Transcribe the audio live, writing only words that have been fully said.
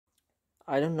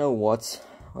I don't know what's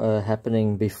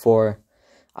happening before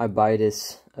I buy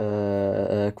this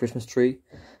Christmas tree,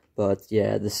 but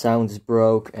yeah, the sound is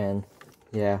broke, and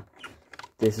yeah,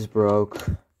 this is broke.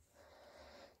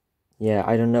 Yeah,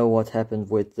 I don't know what happened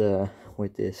with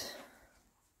this.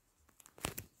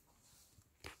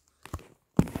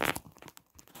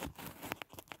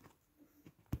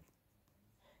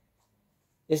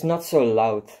 It's not so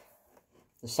loud.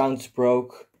 The sound's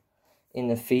broke in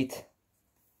the feet.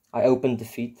 I opened the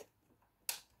feet.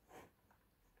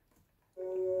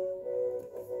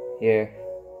 Here.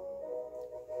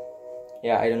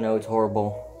 Yeah, I don't know, it's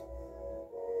horrible.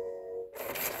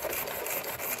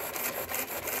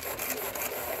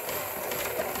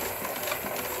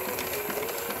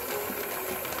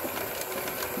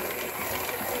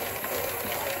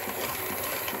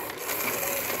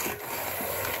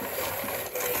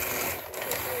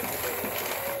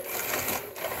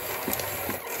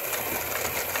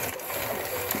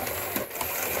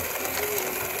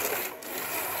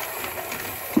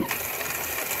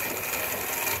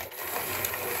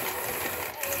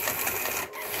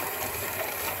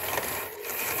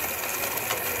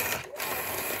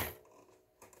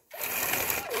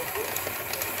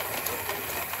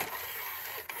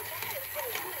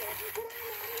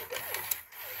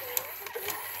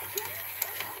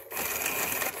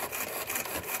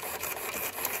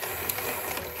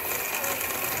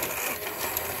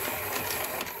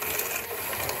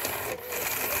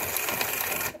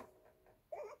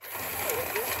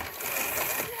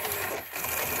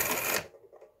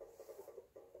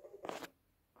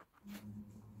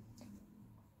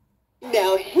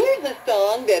 Now here's a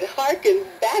song that harkens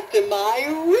back to my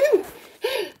roots.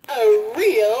 A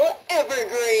real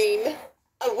evergreen.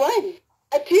 A 1,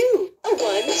 a 2, a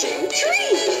 1, 2,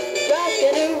 3.